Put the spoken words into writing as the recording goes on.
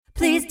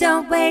Please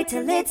don't wait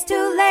till it's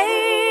too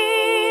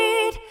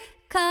late.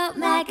 Call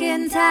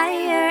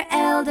McIntyre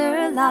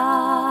Elder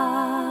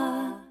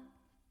Law.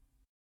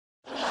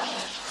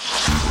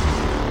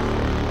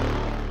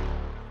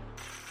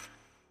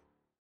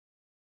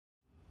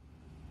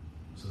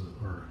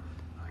 Or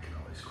I can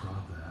always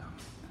crop that.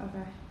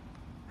 Okay.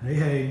 Hey,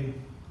 Hayden.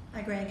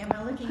 Hi, Greg. Am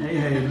I looking? Hey,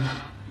 Hayden.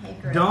 Hey,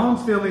 Greg.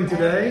 Dawn's filming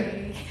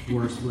today. Hey.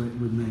 Worst with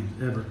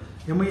names ever.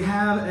 And we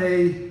have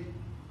a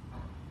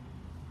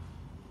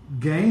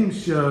game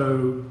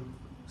show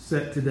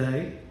set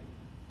today,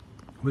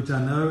 which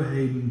I know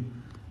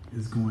Hayden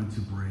is going to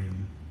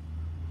bring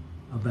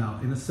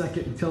about in a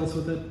second and tell us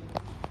what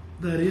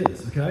that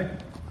is, okay?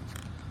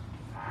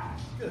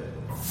 Good.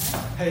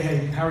 Hey,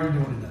 Hayden, how are you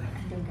doing today?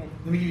 I'm doing good.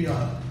 Let me give you a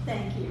hug.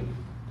 Thank you.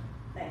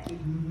 Thank you.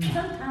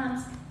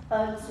 Sometimes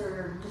hugs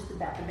are just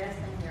about the best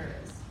thing there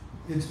is.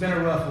 It's been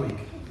a rough week.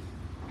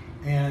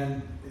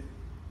 And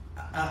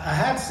I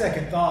had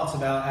second thoughts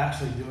about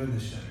actually doing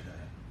this show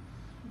today.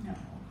 No.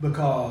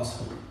 Because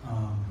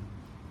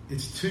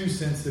it's too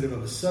sensitive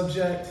of a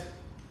subject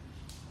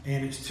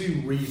and it's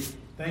too real.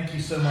 Thank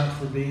you so much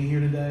for being here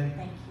today.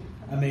 Thank you.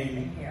 I mean,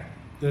 being here.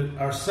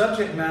 Our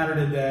subject matter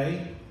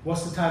today,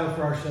 what's the title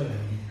for our show today?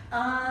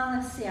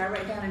 Let's see. I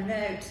wrote down a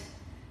note.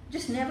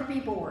 Just never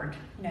be bored.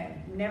 No,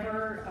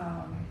 never.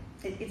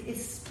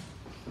 It's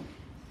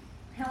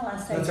how will I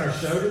say? That's this? our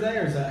show today,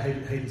 or is that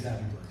Hayden's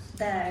happy place?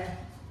 That's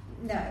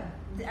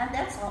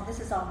all.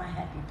 This is all my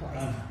happy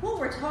place. What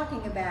we're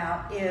talking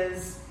about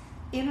is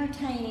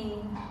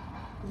entertaining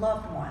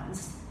loved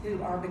ones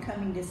who are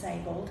becoming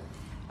disabled.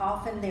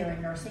 Often they're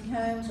in nursing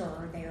homes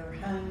or they're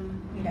home,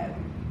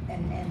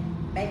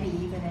 and maybe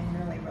even in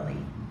really, really,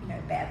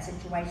 bad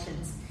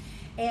situations.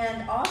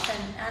 And often,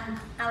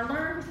 I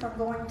learned from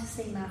going to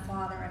see my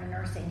father in a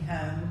nursing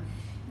home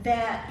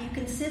that you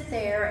can sit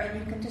there and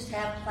you can just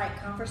have polite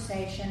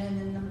conversation, and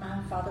then my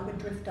father would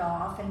drift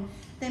off, and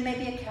then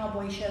maybe a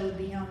cowboy show would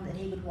be on that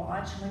he would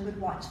watch, and we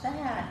would watch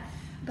that.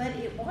 But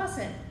it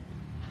wasn't.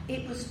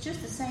 It was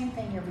just the same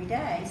thing every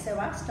day. So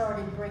I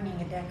started bringing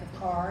a deck of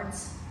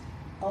cards,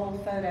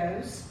 old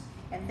photos,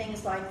 and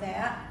things like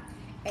that.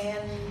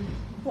 And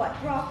what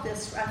brought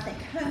this, I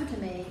think, home to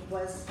me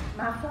was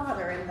my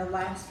father in the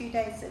last few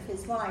days of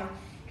his life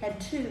had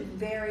two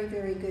very,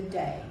 very good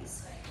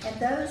days. And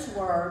those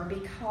were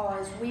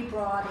because we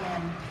brought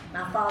in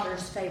my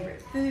father's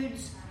favorite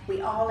foods.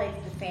 We all ate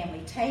at the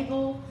family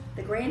table.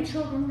 The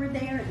grandchildren were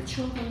there. The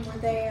children were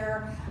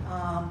there.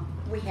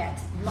 We had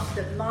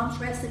the mom's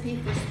recipe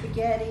for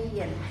spaghetti,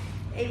 and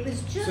it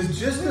was just so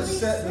just really to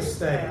set the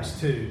stage,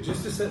 too.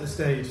 Just to set the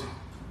stage,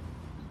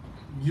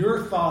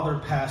 your father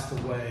passed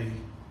away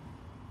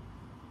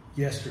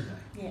yesterday.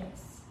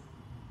 Yes.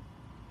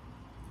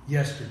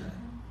 Yesterday.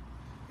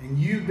 And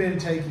you've been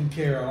taking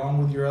care, along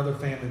with your other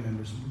family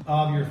members,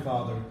 of your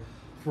father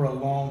for a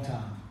long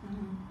time.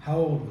 Mm-hmm. How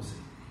old was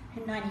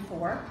he?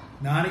 94.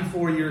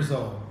 94 years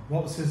old.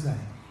 What was his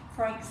name?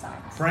 Frank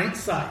Sykes. Frank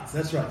Sykes.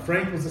 That's right.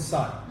 Frank was a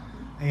Sykes.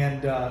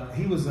 And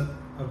he was a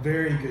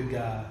very good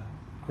guy.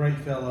 Great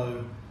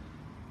fellow.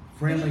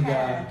 Friendly he guy.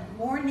 had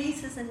more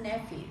nieces and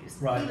nephews.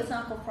 Right. He was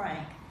Uncle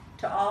Frank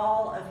to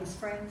all of his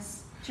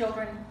friends'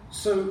 children.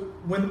 So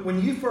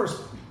when you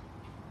first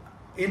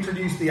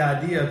introduced the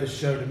idea of the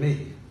show to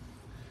me,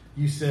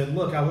 you said,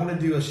 look, I want to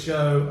do a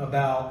show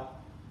about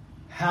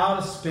how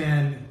to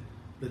spend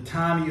the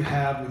time you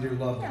have with your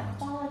loved ones.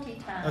 Quality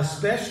time.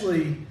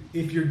 Especially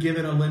if you're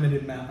given a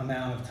limited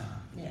amount of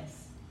time. Yes.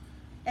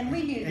 And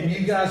we knew that. And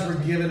you guys were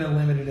given a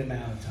limited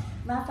amount of time.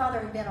 My father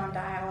had been on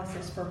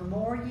dialysis for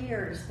more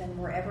years than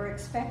were ever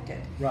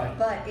expected. Right.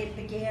 But it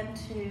began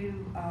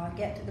to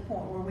get to the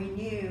point where we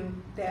knew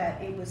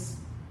that it was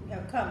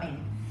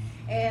coming.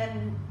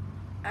 And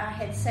I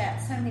had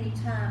sat so many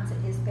times at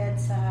his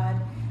bedside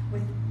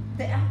with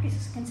I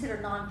consider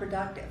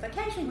non-productive.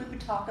 Occasionally we would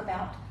talk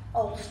about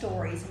old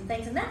stories and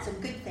things, and that's a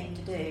good thing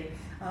to do.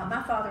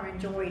 My father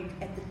enjoyed,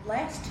 at the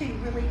last two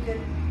really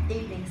good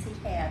evenings he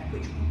had,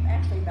 which were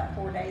actually about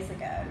 4 days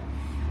ago,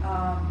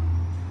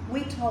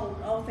 we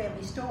told old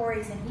family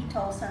stories, and he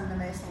told some of the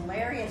most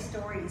hilarious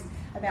stories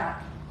about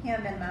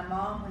him and my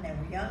mom when they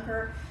were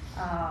younger.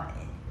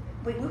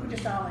 We were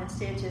just all in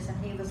stitches,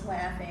 and he was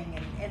laughing,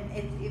 and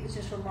it was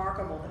just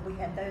remarkable that we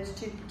had those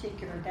two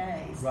particular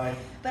days. Right.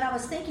 But I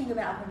was thinking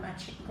about when my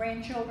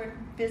grandchildren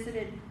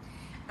visited,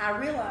 I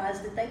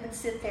realized that they would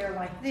sit there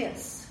like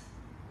this.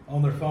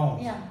 On their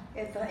phones. Yeah.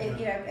 If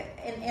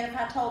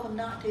I told them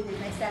not to, then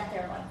they sat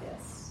there like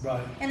this.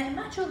 Right. And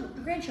my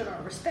grandchildren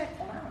are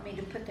respectful. I don't mean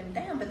to put them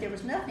down, but there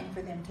was nothing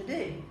for them to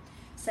do.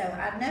 So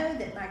I know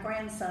that my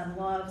grandson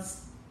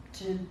loves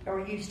to, or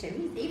used to,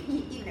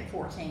 even at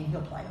 14,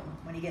 he'll play them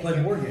when he gets Play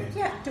there. board games.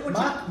 Yeah.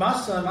 My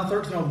son, my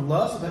 13-year-old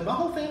loves to play. My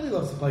whole family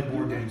loves to play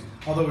board games.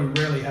 Although we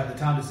rarely have the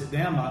time to sit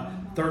down. My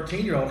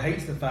 13-year-old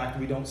hates the fact that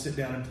we don't sit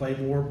down and play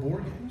more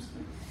board games.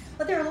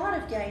 But there are a lot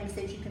of games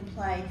that you can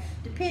play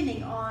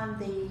depending on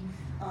the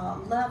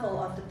level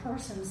of the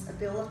person's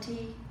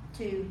ability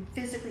to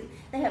physically.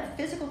 They have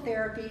physical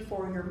therapy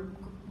for your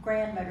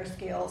grand motor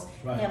skills.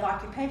 Right. We have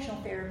occupational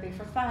therapy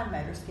for fine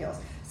motor skills.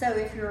 So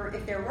if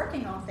they're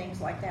working on things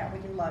like that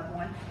with your loved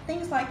one,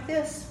 things like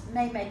this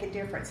may make a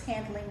difference.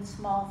 Handling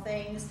small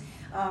things.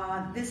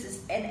 This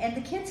is and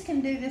the kids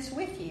can do this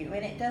with you,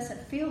 and it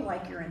doesn't feel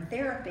like you're in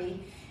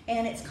therapy.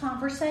 And it's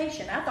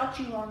conversation. I thought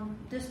you were on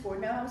this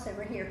board. No, I was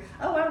over here.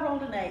 Oh, I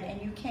rolled an 8,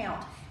 and you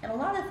count. And a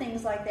lot of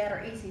things like that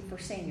are easy for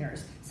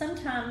seniors.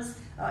 Sometimes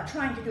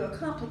trying to do a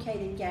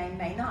complicated game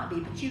may not be,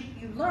 but you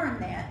learn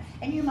that.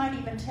 And you might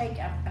even take,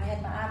 I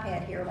had my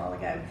iPad here a while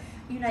ago,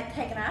 you might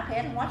take an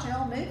iPad and watch an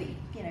old movie.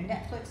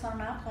 Netflix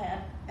on an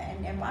iPad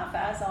and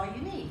Wi-Fi is all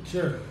you need.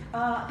 Sure.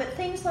 But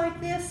things like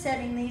this,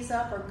 setting these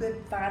up, are good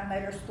fine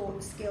motor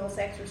skills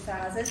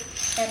exercises.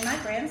 And my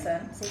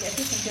grandson, see,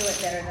 he can do it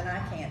better than I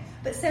can.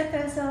 But set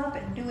those up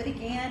and do it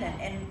again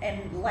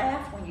and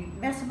laugh when you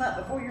mess them up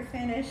before you're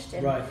finished.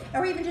 And, right.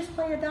 Or even just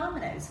play a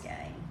dominoes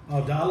game.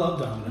 Oh, I love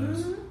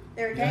dominoes. Mm-hmm.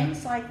 There are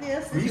games like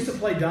this. We used to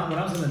play when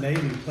I was in the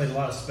Navy. We played a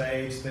lot of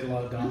spades, played a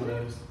lot of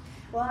dominoes. Mm-hmm.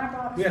 Well, I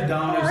brought We had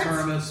dominoes cards.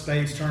 tournaments,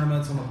 spades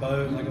tournaments on the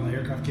boat, like on the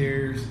aircraft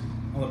carriers,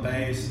 on the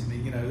base. I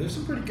mean, there's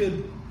some pretty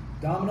good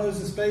dominoes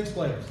and spades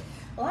players.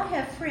 Well, I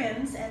have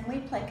friends, and we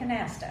play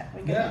canasta.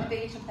 We go to the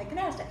beach and play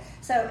canasta.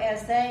 So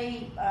as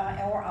they,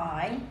 or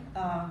I'm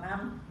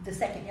the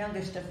second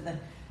youngest of the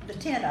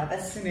 10 of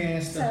us.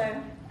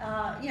 Canasta.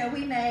 So,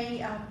 we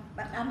may, I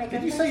make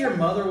Did you say your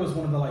mother was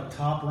one of the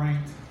top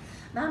ranked?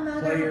 My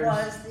mother players?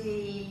 was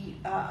the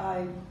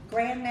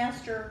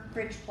grandmaster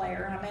bridge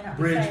player. I may not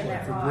be Bridge saying player,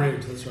 that for right,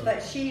 bridge, that's right.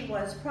 but she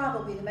was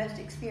probably the most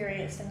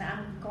experienced, and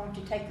I'm going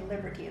to take the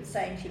liberty of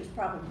saying she was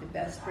probably the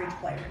best bridge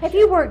player. Have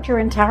you worked your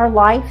entire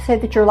life so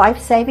that your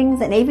life savings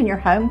and even your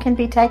home can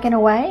be taken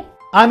away?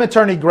 I'm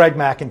attorney Greg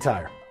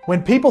McIntyre.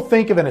 When people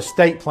think of an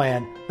estate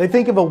plan, they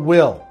think of a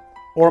will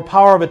or a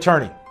power of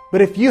attorney.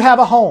 But if you have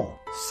a home,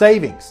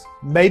 savings,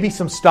 maybe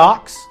some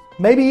stocks,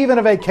 maybe even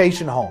a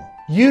vacation home,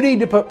 you need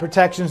to put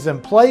protections in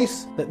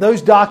place that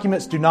those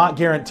documents do not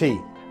guarantee.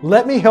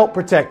 Let me help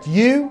protect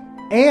you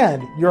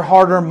and your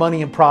hard-earned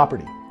money and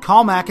property.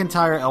 Call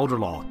McIntyre Elder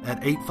Law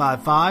at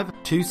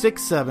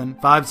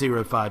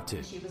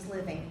 855-267-5052. She was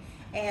living,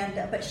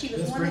 but she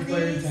was Best one of bridge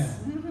player in these. town.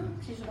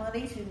 Mm-hmm, she was one of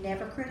these who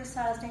never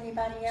criticized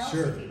anybody else.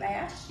 Sure. If you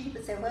asked, she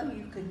would say, "Well,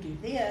 you could do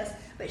this,"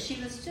 but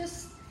she was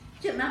just.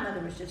 My mother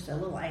was just a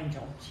little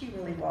angel. She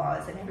really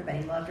was, and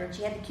everybody loved her. And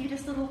she had the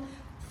cutest little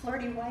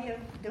flirty way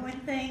of doing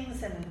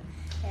things, and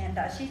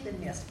she's been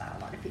missed by a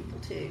lot of people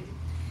too.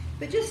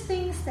 But just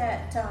things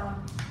that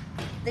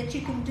you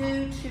can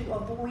do to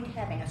avoid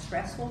having a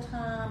stressful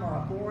time or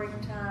a boring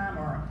time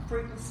or a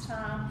fruitless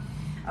time.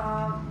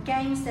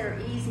 Games that are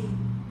easy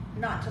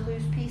not to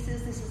lose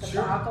pieces. This is a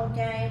Sure. boggle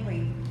game.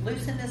 We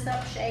loosen this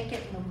up, shake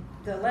it, and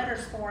the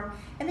letters form,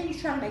 and then you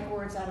try to make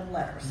words out of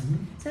letters.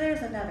 Mm-hmm. So there's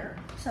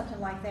something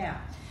like that.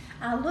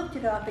 I looked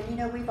it up,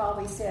 and we've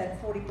always said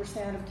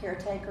 40% of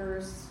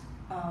caretakers,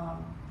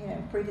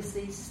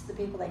 predecease the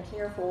people they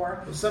care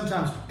for.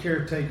 Sometimes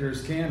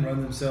caretakers can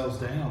run themselves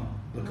down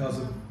because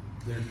of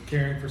they're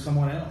caring for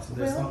someone else. And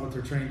that's Well- not what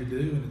they're trained to do,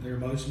 and they're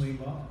emotionally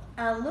involved.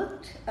 I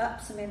looked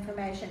up some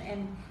information,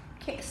 and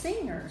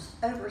seniors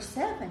over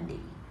 70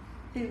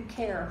 who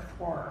care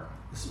for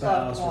The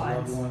spouse or loved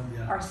loved ones one,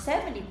 yeah. are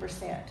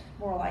 70%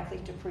 more likely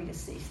to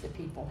predecease the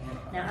people.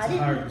 Now, It's I a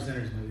higher didn't.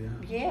 percentage, maybe. Yeah.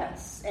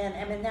 Yes,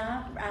 and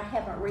now I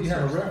haven't Do you researched.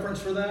 have a that. reference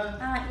for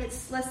that?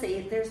 Let's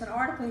see. There's an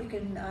article you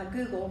can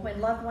Google. When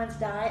loved ones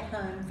die at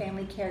home,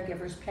 family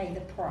caregivers pay the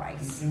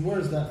price. And where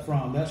is that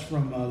from? That's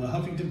from the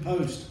Huffington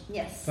Post.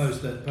 Yes.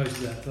 Posted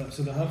that.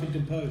 So the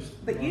Huffington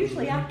Post. But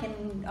usually I can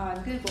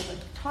Google the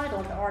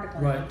title of the article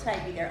and Right. it'll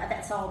take me there.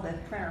 That's all the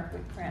printer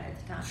would print at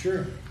the time.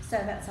 Sure. So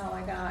that's all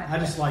I got. I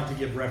just like to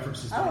give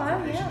references to Oh,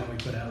 information yeah. that we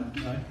put out,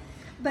 right?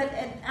 But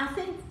I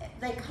think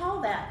they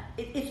call that,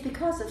 it's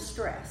because of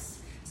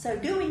stress. So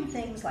doing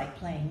things like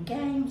playing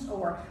games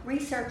or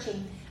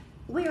researching,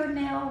 we are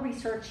now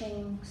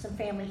researching some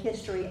family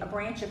history, a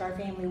branch of our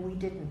family we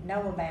didn't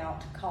know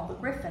about called the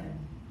Griffin,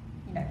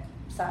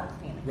 side of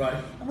the family. Right.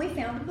 And we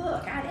found a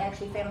book. I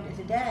actually found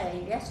it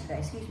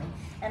yesterday,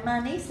 and my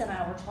niece and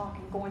I were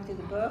going through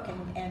the book,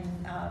 and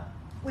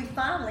we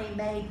finally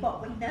made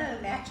what we know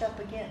match up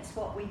against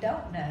what we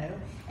don't know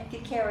and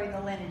could carry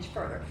the lineage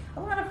further. A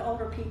lot of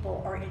older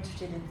people are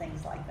interested in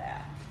things like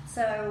that.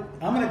 So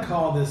I'm going to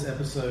call this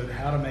episode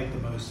 "How to Make the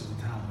Most of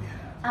the Time We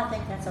Have." I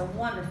think that's a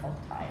wonderful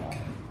title.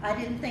 Okay. I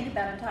didn't think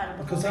about a title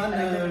before, Because I but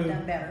I could have know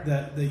done better.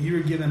 that you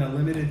were given a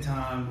limited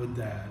time with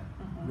Dad,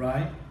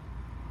 right?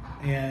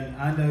 And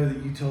I know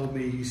that you told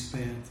me you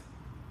spent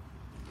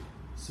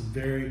some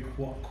very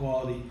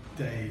quality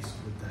days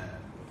with Dad.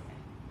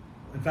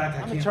 In fact,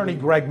 I I'm can't attorney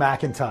believe- Greg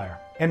McIntyre.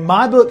 And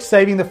my book,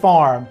 Saving the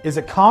Farm, is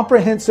a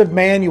comprehensive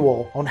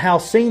manual on how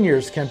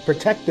seniors can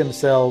protect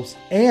themselves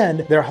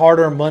and their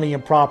hard-earned money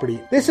and property.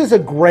 This is a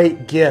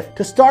great gift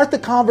to start the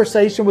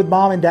conversation with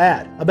mom and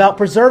dad about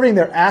preserving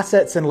their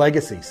assets and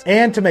legacies,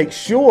 and to make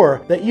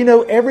sure that you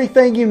know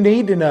everything you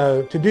need to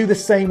know to do the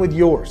same with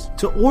yours.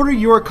 To order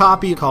your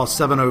copy, call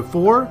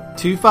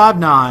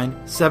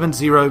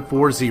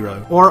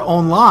 704-259-7040 or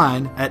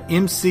online at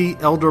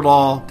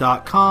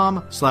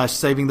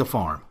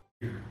mcelderlaw.com/savingthefarm.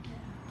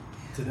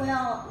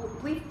 Well,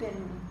 we've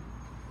been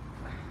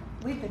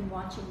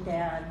watching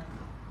Dad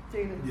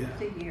through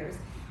years,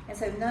 and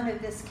so none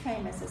of this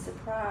came as a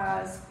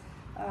surprise,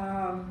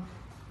 and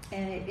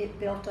it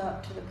built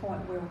up to the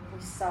point where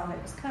we saw that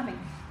it was coming.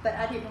 But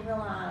I didn't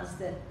realize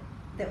that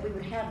we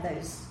would have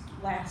those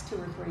last 2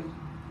 or 3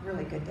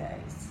 really good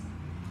days.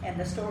 And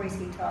the stories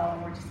he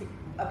told were just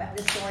about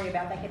this story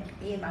about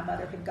he and my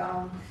mother had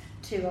gone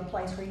to a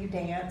place where you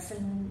dance,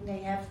 and they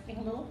have a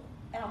little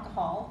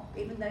alcohol,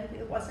 even though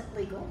it wasn't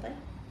legal. They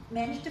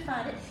managed to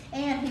find it,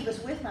 and he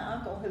was with my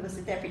uncle, who was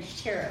the deputy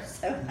sheriff,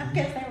 so I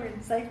guess they were in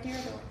safe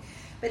territory.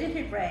 But it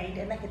had rained,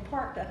 and they had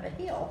parked up a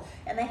hill,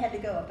 and they had to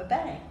go up a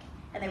bank,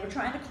 and they were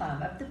trying to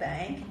climb up the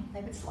bank, and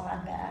they would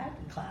slide back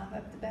and climb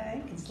up the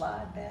bank and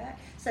slide back.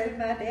 So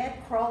my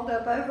dad crawled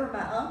up over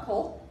my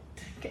uncle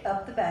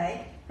up the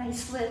bank, and he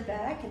slid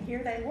back, and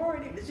here they were,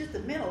 and it was just a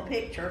mental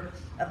picture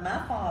of my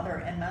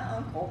father and my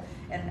uncle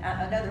and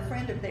another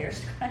friend of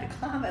theirs trying to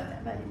climb up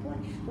that muddy place.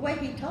 The way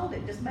he told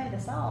it just made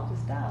us all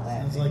just die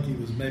laughing. Sounds like he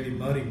was maybe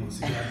muddy once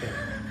he got there.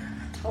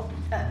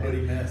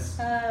 Muddy mess.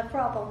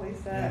 Probably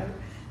so. Yeah.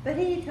 But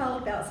he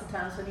told about some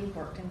times when he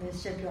worked in the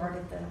shipyard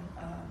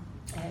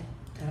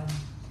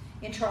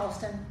in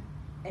Charleston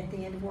at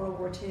the end of World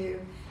War II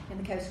in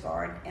the Coast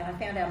Guard, and I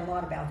found out a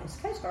lot about his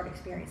Coast Guard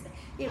experience.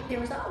 There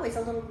was always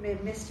a little bit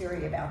of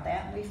mystery about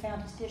that, and we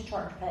found his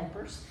discharge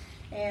papers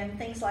and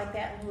things like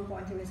that when we were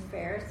going through his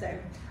affairs. So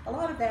a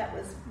lot of that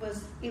was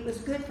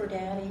good for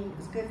Daddy, it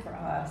was good for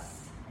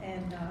us,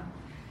 and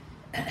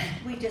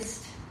we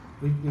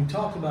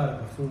talked about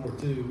it before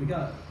too. We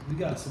got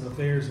some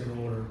affairs in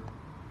order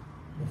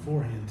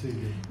beforehand too,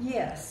 didn't we?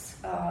 Yes,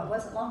 it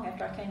wasn't long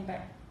after I came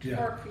back to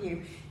work for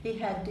you. He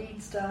had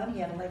deeds done. He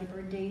had a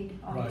ladybird deed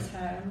on his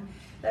home.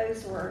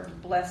 Those were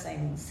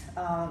blessings.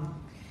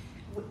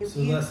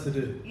 Less to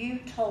do. You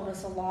told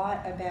us a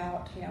lot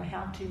about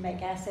how to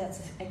make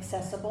assets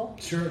accessible.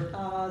 Sure.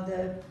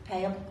 The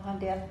payable on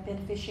death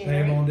beneficiary.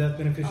 Payable on death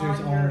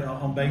beneficiaries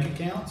on bank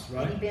accounts,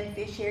 right? Any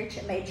beneficiary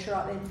made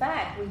sure. In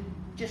fact, we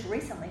just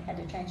recently had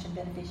to change some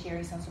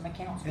beneficiaries on some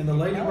accounts. And the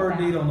ladybird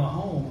deed on the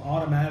home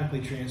automatically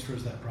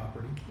transfers that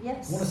property.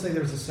 Yes. I want to say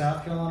there was a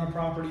South Carolina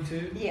property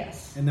too.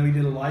 Yes. And then we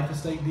did a life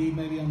estate deed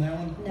maybe on that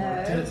one. No.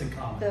 Or tenants in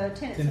common. The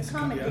tenants in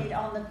common deed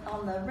on the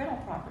rental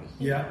property.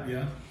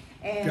 Yeah.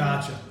 And,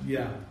 gotcha.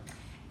 Yeah.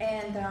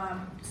 And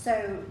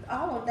so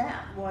all of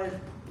that was,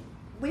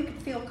 we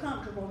could feel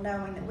comfortable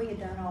knowing that we had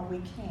done all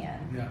we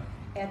can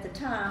at the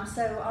time.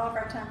 So all of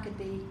our time could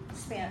be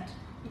spent,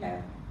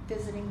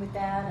 visiting with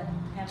Dad and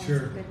having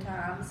some good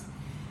times.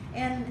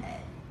 And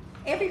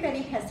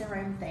everybody has their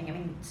own thing. I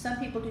mean, some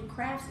people do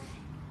crafts.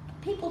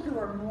 People who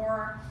are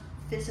more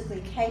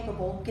physically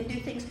capable can do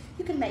things.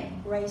 You can make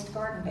raised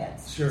garden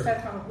beds. Sure. So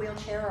from a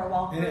wheelchair or a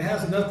walker. And it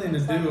has nothing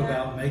to do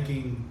about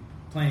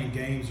playing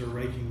games or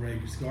raking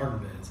raised garden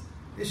beds.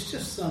 It's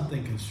just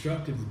something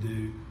constructive to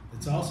do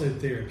that's also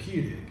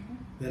therapeutic,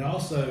 that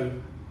also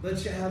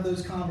lets you have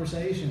those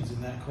conversations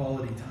and that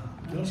quality time.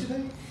 Don't you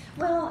think?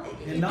 Well,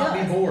 and not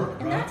be bored,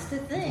 right? And that's the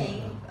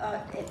thing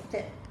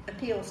that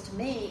appeals to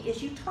me,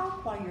 is you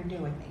talk while you're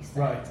doing these things.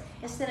 Right.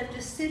 Instead of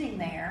just sitting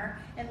there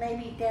and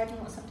maybe Dad, you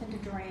want something to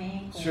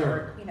drink. Sure.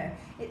 Or,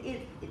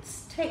 it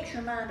takes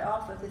your mind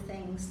off of the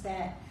things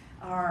that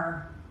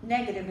are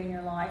negative in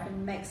your life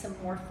and makes them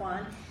more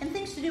fun, and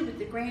things to do with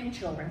the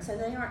grandchildren, so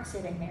they aren't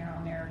sitting there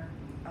on their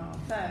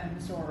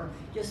phones or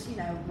just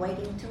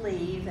waiting to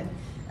leave and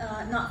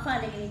not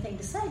finding anything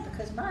to say,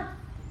 because my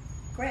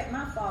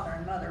father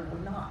and mother were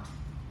not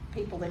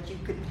people that you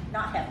could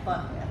not have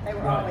fun with. They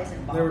were always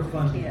involved with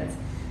the kids.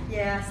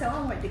 Yeah, so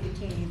I wanted to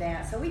continue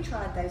that. So we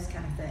tried those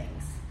kind of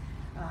things.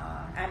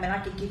 I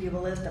could give you a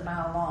list a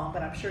mile long,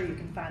 but I'm sure you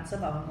can find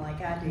some of them like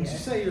I did. Did you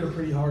say you're a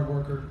pretty hard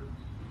worker?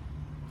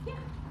 Yeah.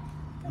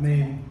 I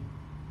mean,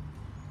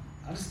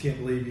 I just can't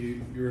believe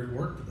you're at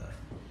work today.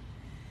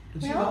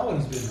 But you've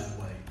always been that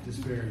way. Just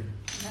very.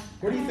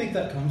 Where do you think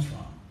that comes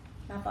from?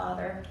 My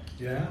father.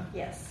 Yeah?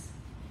 Yes.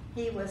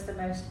 He was the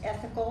most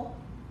ethical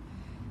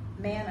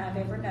man I've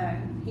ever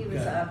known. He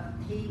was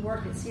he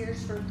worked at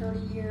Sears for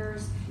 30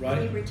 years.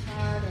 Right. He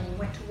retired and he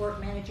went to work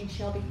managing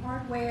Shelby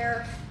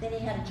Hardware. Then he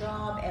had a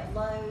job at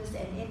Lowe's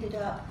and ended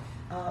up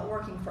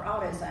working for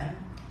AutoZone.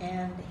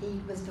 And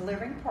he was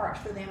delivering parts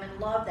for them and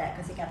loved that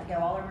because he got to go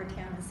all over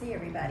town and see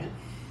everybody.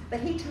 But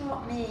he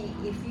taught me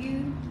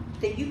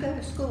that you go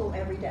to school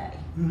every day.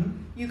 Mm-hmm.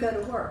 You go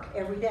to work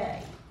every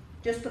day.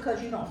 Just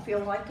because you don't feel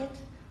like it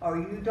or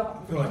you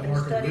don't feel like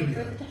study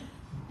for the day.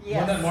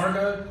 Yes. Wasn't that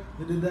Margo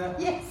that did that?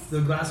 Yes.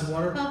 The glass of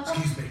water?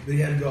 Excuse me, but he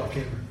had to go off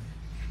camera.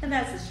 And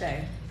that's a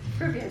shame.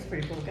 Rufio's a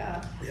pretty cool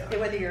guy. Yeah.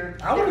 Whether you're,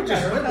 I would have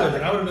just went with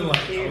it. I would have been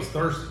like, I was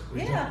thirsty.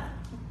 Yeah.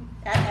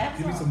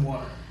 Give me some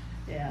water.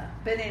 Yeah.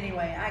 But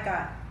anyway, I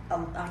got a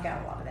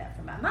lot of that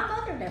from my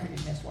mother. Never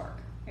did miss work,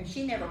 and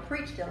she never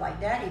preached it like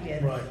Daddy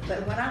did. Right.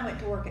 But when I went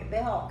to work at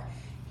Belk,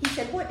 he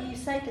said, "What do you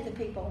say to the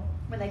people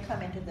when they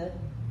come into the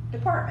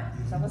department?"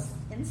 So I was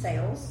in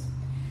sales.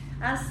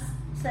 I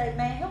said,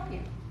 "May I help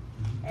you?"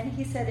 And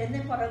he said, "And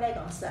then what are they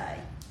going to say?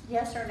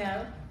 Yes or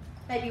no?"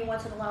 Maybe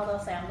once in a while they'll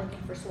say, "I'm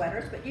looking for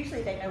sweaters," but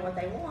usually they know what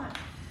they want.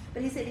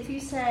 But he said, if you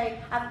say,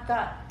 "I've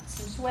got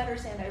some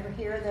sweaters in over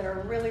here that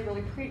are really,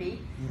 really pretty,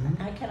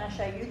 can I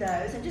show you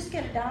those?" And just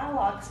get a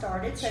dialogue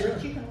started so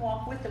that you can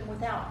walk with them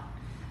without,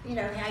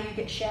 how you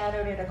get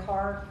shadowed at a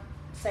car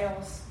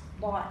sales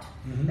lot.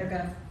 They're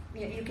going to,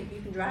 you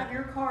can drive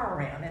your car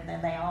around and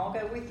then they all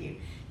go with you.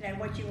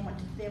 What you want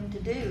them to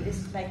do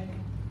is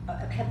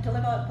have to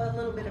live up a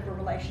little bit of a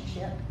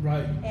relationship.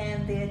 Right.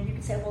 And then you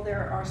can say, well,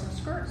 there are some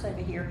skirts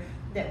over here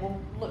that will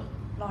look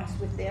nice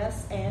with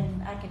this,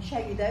 and I can show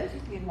you those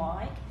if you'd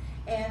like.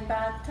 And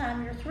by the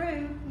time you're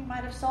through, you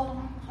might have sold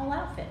them a whole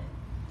outfit.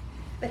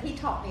 But he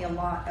taught me a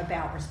lot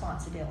about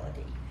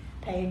responsibility,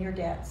 paying your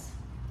debts,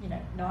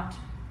 not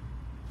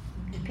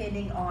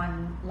depending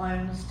on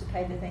loans to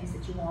pay the things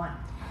that you want.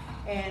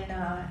 And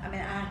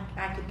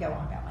I could go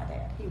on about my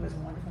dad. He was a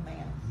wonderful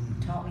man.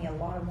 He taught me a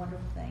lot of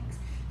wonderful things.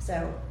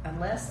 So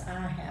unless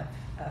I have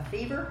a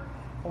fever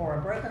or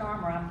a broken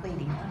arm or I'm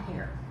bleeding, I'm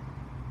here.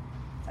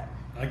 So.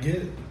 I get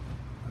it.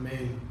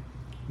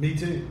 Me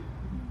too.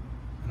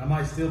 And I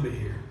might still be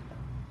here.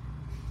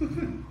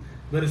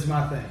 But it's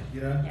my thing,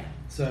 Yeah.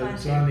 So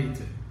I need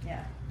to.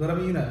 Yeah. But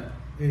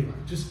anyway,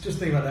 just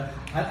think about that.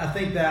 I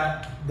think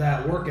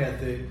that work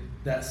ethic,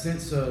 that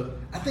sense of,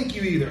 I think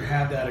you either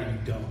have that or you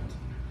don't.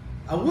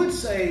 I would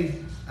say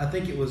I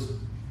think it was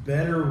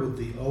better with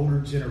the older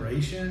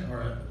generation,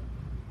 or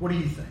what do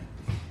you think?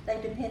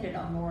 They depended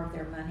on more of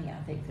their money,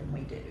 I think, than we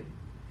do.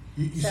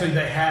 You say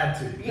they had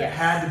to. Yes. They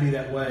had to be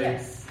that way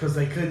because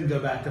they couldn't go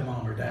back to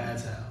mom or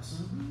dad's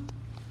house.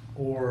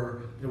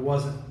 Or there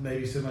wasn't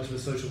maybe so much of a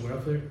social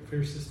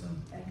welfare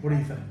system. What do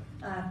you think?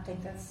 I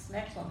think that's an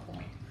excellent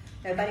point.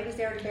 Nobody was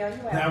there to bail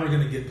you out. Now we're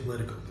going to get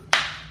political.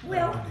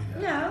 Well,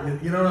 no.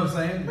 You know what I'm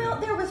saying? Well,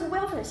 there was a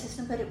welfare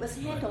system, but it was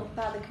handled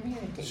by the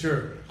community.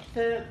 Sure.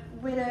 The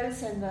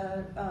widows and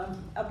the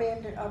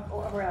abandoned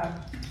or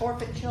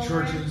orphan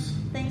children, churches,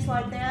 things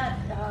like that.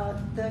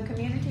 The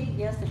community,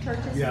 the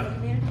churches and the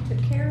community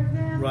took care of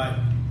them. Right.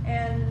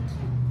 And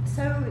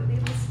so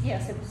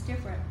it was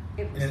different.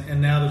 It was,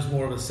 and now there's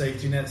more of a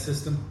safety net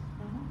system.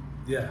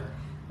 Yeah.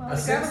 Well, the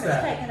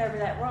government's taken over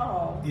that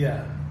role.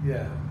 Yeah.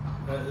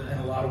 In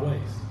a lot of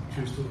ways.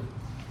 True story.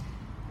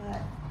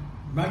 But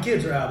my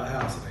kids are out of the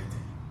house at 18.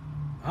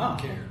 I don't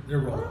care. They're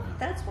rolling out.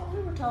 That's what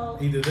we were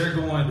told. Either they're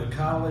going to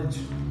college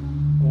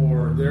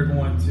or they're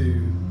going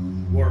to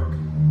work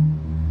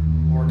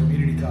or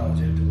community college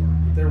after work.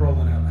 But they're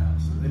rolling out of the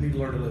house. They need to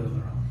learn to live on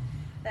their own.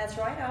 That's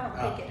right. I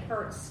don't think it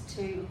hurts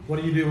to...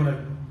 What do you do when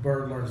a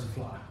bird learns to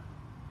fly?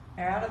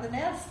 They're out of the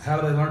nest. How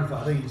do they learn to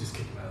fly? I think you just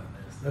kick them out of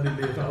the nest. That'd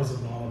be if I was a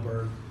mama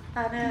bird.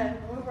 I know.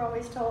 We were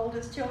always told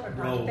as children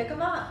not to pick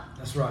them up.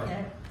 That's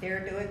right.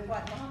 They're doing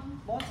what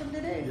mom wants them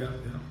to do. Yeah.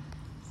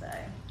 So,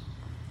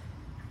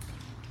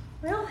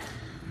 well,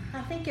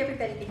 I think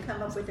everybody can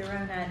come up with their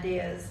own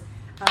ideas.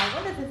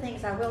 One of the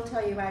things I will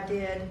tell you I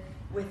did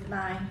with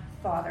my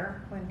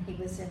father when he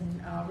was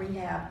in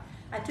rehab,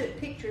 I took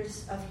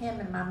pictures of him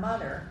and my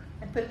mother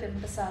and put them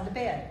beside the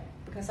bed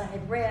because I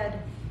had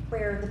read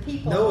where the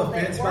people No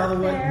offense, by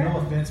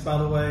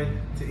the way,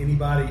 to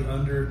anybody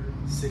under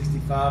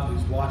 65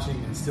 who's watching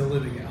and still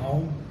living at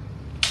home.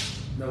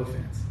 No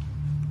offense.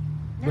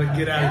 But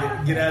get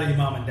out of your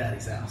mom and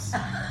daddy's house.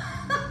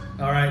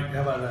 All right,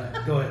 how about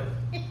that? Go ahead.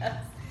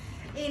 Yes.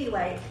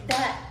 Anyway,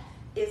 that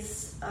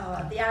is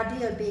the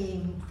idea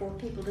being for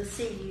people to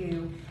see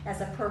you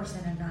as a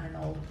person and not an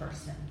old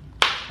person,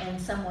 and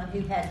someone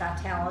who had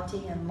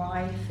vitality and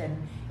life,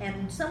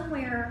 and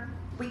somewhere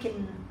we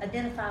can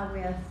identify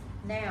with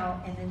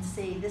now and then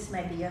see this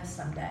may be us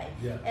someday.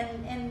 Yeah.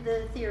 And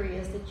the theory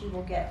is that you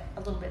will get a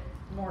little bit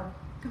more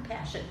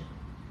compassion,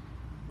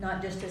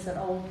 not just as an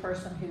old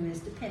person who is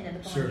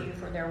dependent upon you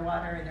for their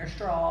water and their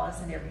straws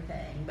and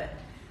everything, but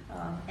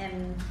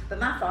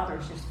my father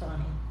was just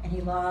funny, and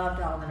he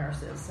loved all the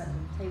nurses, and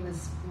he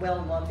was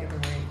well loved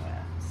everywhere he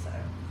went. So,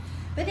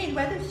 but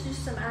anyway, there's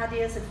just some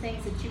ideas of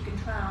things that you can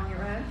try on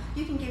your own.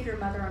 You can give your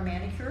mother a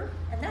manicure,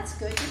 and that's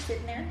good. You're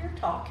sitting there and you're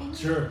talking,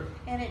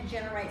 and it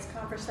generates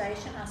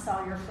conversation. I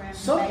saw your friend.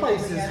 Some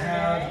places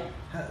have.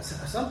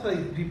 Some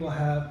people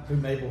have. Who,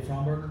 Mabel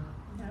Fromberger?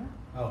 No.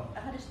 Oh.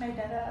 I just made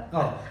that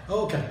up.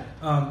 Oh. Okay.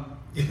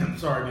 I'm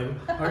sorry, Mabel.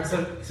 All right. So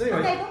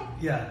anyway. Mabel?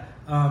 Yeah.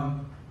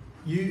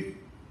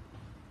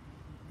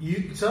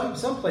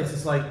 Some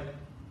places like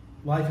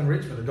Life in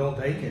Richmond, adult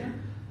daycare,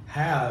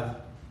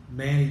 have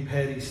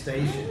mani-pedi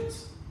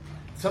stations.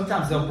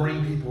 Sometimes they'll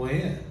bring people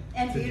in.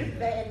 And beauty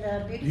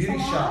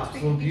shops,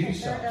 little beauty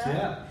shops,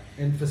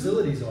 and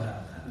facilities will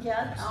have that.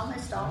 Yeah,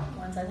 almost all the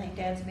ones I think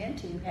Dad's been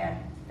to had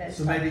those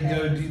So type maybe things.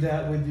 go do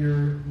that with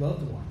your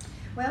loved one.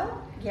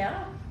 Well,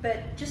 yeah,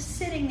 but just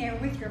sitting there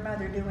with your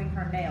mother doing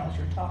her nails,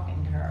 you're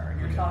talking to her, and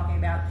you're Okay. talking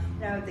about,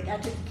 I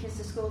took the kids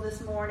to school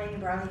this morning,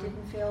 Briley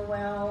didn't feel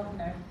well,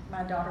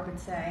 my daughter would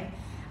say.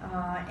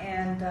 But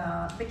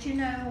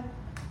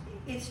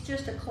it's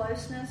just a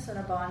closeness and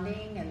a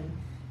bonding and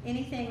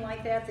anything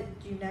like that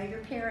your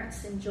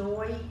parents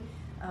enjoy.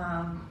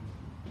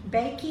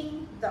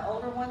 Baking, the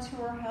older ones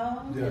who are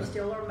home, who Yeah.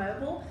 still are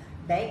mobile,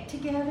 bake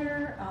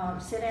together,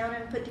 sit down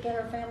and put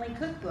together a family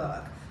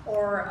cookbook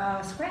or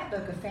a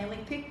scrapbook of family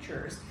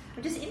pictures,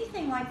 or just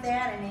anything like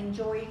that, and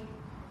enjoy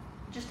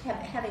just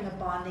having a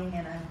bonding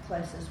and a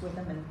closeness with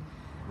them, and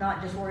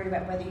not just worried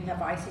about whether you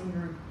have ice in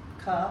your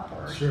cup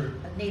or Sure.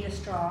 need a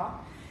straw.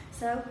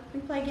 So we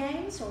play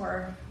games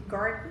or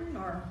garden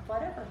or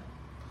whatever.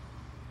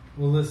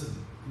 Well, listen,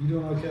 you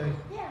doing okay?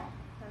 Yeah,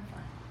 I'm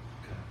fine.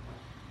 Okay.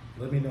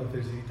 Let me know if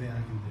there's anything I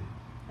can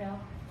do. Well,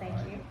 thank All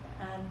right. you.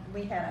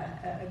 We had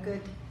a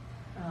good.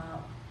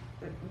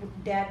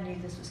 Dad knew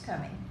this was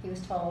coming. He was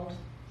told,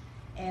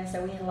 and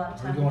so we had a lot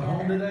of Are you time going together.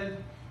 home today?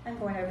 I'm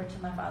going over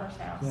to my father's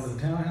house. Going to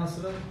the townhouse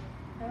today?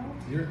 No,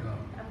 You're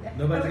I'm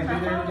nobody's over to gonna my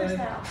be there father's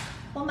today? house.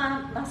 Well,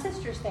 my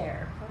sister's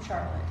there from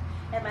Charlotte,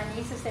 and my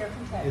niece is there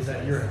from Texas. Is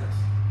that your house?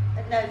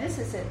 No, this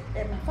is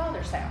at my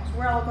father's house.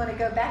 We're all going to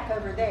go back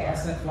over there. I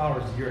sent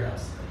flowers to your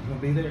house today. You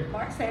gonna be there?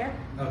 Mark's there.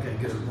 Okay,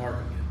 good. Mark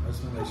again. I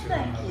just want to Well, make sure.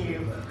 I'm thank not you.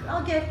 left out.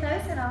 I'll get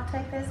those and I'll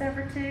take those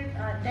over to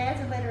Dad's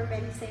and let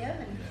everybody see them.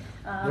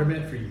 And They're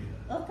meant for you.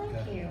 oh, thank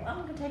Okay. you.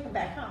 I'm going to take them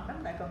back home.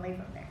 I'm not going to leave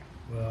them there.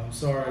 Well, I'm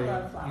sorry, I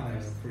love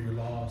flowers. for your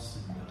loss.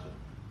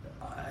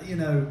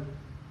 And,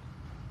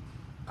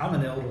 I'm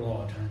an elder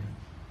law attorney,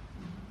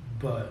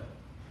 but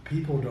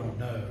people don't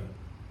know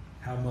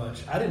how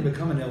much. I didn't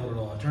become an elder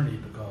law attorney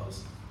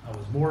because I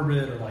was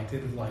morbid or like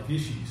end of life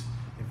issues.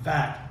 In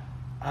fact,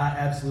 I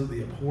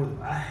absolutely abhor them.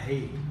 I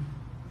hate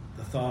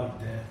the thought of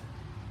death,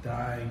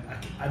 dying.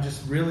 I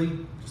just really,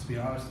 just to be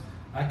honest,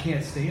 I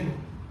can't stand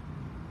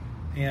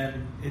it.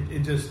 And it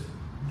just,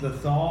 the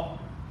thought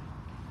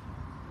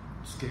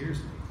scares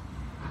me.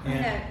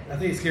 And I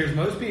think it scares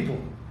most people.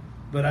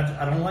 But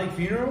I don't like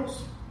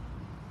funerals.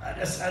 I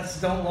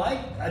just don't like.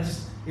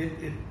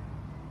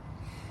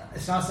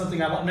 It's not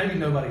something I like. Maybe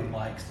nobody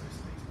likes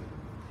those things.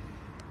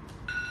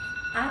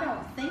 I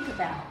don't think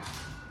about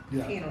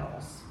Yeah.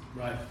 funerals.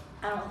 But, right.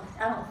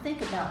 I don't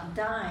think about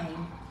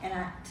dying. And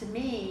to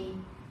me,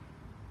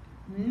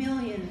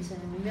 millions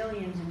and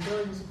millions and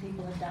billions of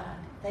people have died.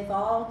 They've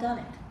all done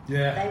it.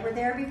 Yeah. They were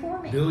there before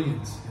me.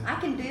 Billions. I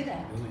can do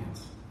that.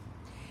 Billions.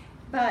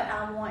 But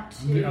I want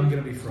to I'm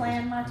going to be frozen.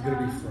 plan my I'm time.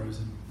 going to be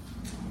frozen.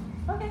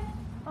 Okay,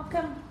 I'll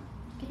come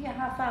give you a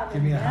high five.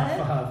 Give me a Got high it?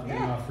 five in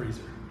Yeah. my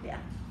freezer. Yeah.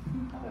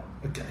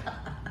 Okay.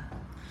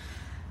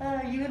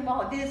 You and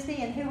Walt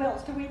Disney, and who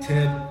else do we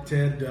know?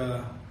 Ted,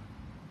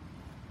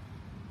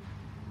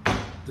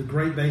 the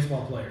great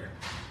baseball player.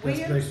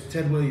 Williams?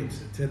 Ted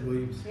Williams. Ted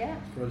Williams. Yeah.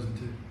 Frozen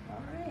too.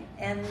 All right.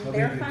 And That'll be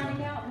they're a good finding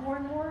time. out more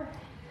and more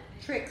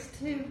tricks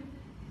to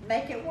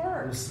make it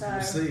work. We'll so,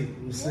 see.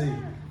 We'll see. yeah.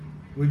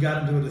 We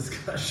got into a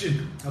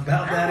discussion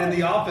about that in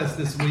the office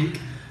this week,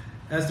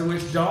 as to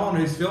which Dawn,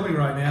 who's filming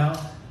right now,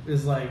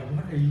 is like,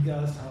 "What are you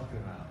guys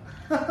talking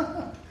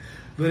about?"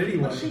 But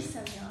anyway, Well, she's so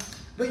young.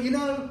 but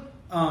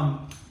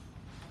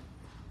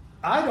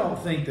I don't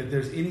think that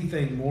there's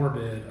anything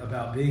morbid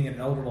about being an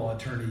elder law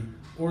attorney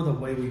or the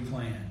way we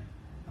plan.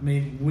 I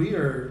mean,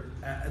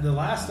 the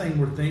last thing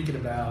we're thinking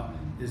about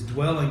is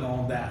dwelling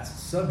on that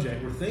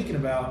subject. We're thinking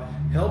about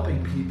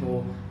helping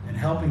people and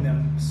helping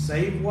them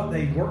save what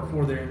they work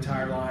for their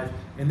entire life,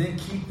 and then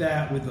keep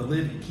that with the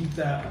living, keep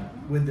that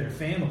with their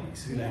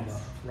families who Yes. they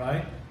love,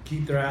 right?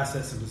 Keep their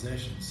assets and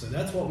possessions. So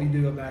that's what we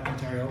do at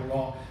McIntyre Elder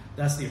Law.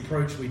 That's the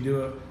approach we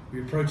do it.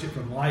 We approach it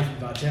from life and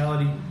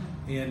vitality,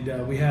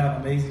 and we have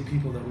amazing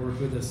people that work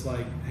with us,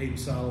 like Hayden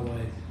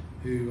Soloway,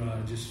 who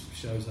just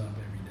shows up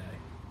every day.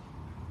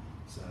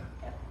 So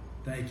Yep.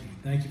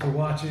 thank you for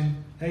watching.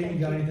 Hayden, Thank you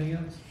got you. anything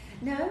else?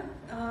 No,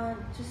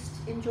 just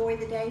enjoy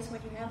the days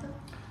when you have them.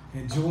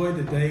 Enjoy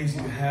the days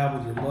you have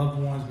with your loved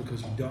ones,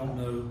 because you don't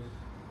know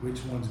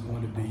which one's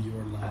going to be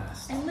your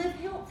last. And live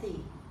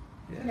healthy.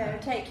 Yeah.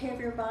 Take care of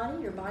your body.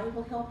 Your body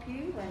will help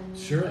you and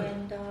Sure.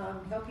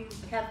 help you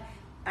have,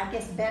 I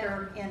guess,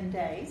 better end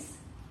days.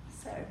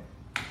 So,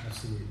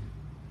 Absolutely.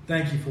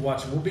 Thank you for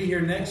watching. We'll be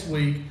here next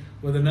week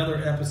with another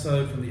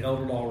episode from the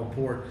Elder Law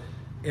Report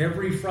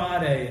every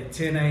Friday at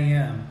 10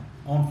 a.m.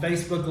 on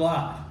Facebook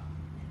Live.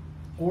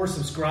 Or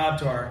subscribe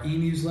to our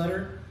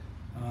e-newsletter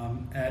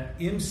at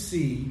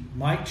MC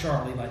Mike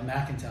Charlie, like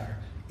McIntyre,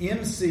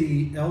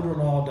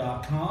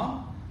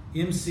 mcelderlaw.com,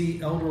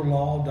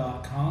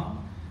 mcelderlaw.com.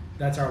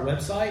 That's our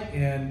website,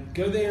 and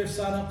go there,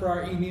 sign up for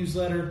our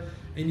e-newsletter,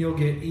 and you'll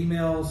get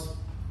emails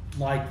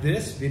like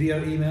this,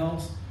 video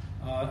emails,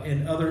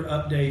 and other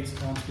updates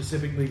on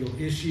specific legal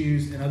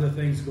issues and other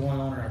things going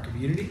on in our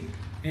community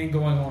and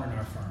going on in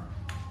our firm.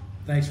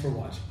 Thanks for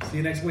watching. See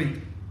you next week.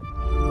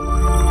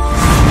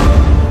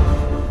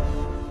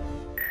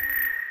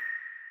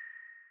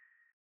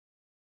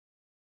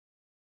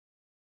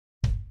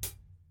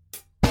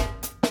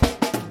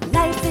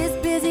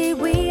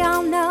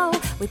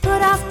 We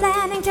put off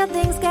planning till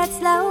things get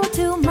slow.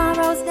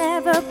 Tomorrow's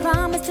never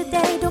promised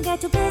today. Don't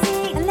get too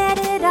busy and let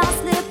it all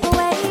slip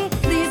away.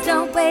 Please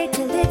don't wait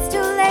till it's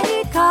too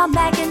late. Call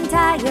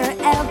McIntyre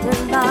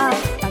Elder Law.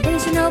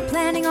 Foundational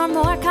planning or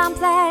more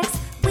complex.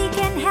 We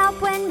can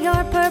help when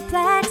you're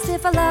perplexed.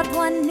 If a loved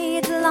one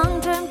needs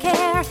long-term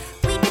care,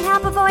 we can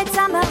help avoid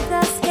some of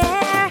the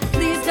scare.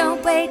 Please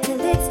don't wait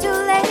till it's too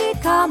late.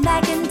 Call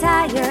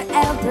McIntyre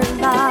Elder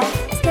Law.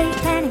 Estate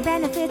planning,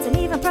 benefits, and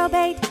even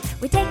probate.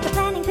 We take the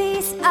planning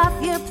piece off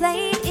your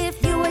plate.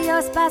 If you or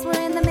your spouse were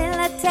in the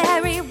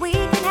military, we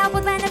can help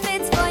with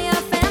benefits for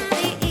your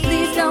family.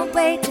 Please don't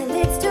wait till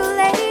it's too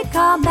late.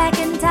 Call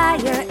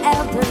McIntyre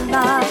Elder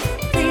Law.